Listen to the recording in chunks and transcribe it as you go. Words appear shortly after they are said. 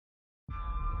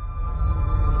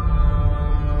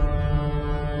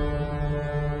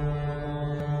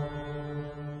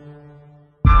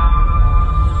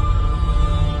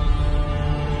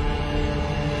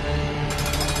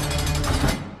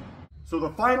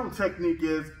final technique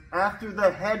is, after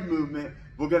the head movement,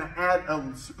 we're gonna add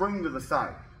a spring to the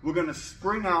side. We're gonna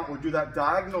spring out or do that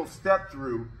diagonal step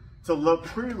through to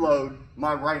preload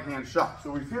my right hand shot. So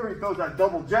we see he throws that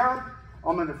double jab.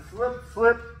 I'm gonna flip,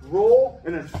 flip, roll,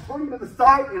 and then spring to the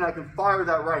side, and I can fire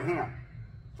that right hand.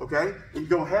 Okay? And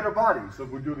go head or body. So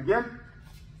if we do it again,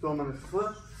 so I'm gonna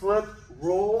flip, flip,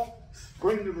 roll,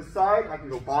 spring to the side. I can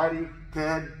go body,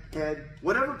 head, head,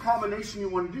 whatever combination you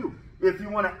want to do. If you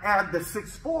want to add the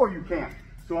 6-4, you can.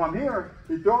 So I'm here,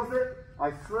 he throws it,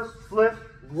 I flip, flip,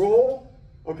 roll,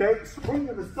 okay, spring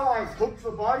to the side, hook to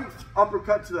the body,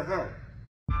 uppercut to the head.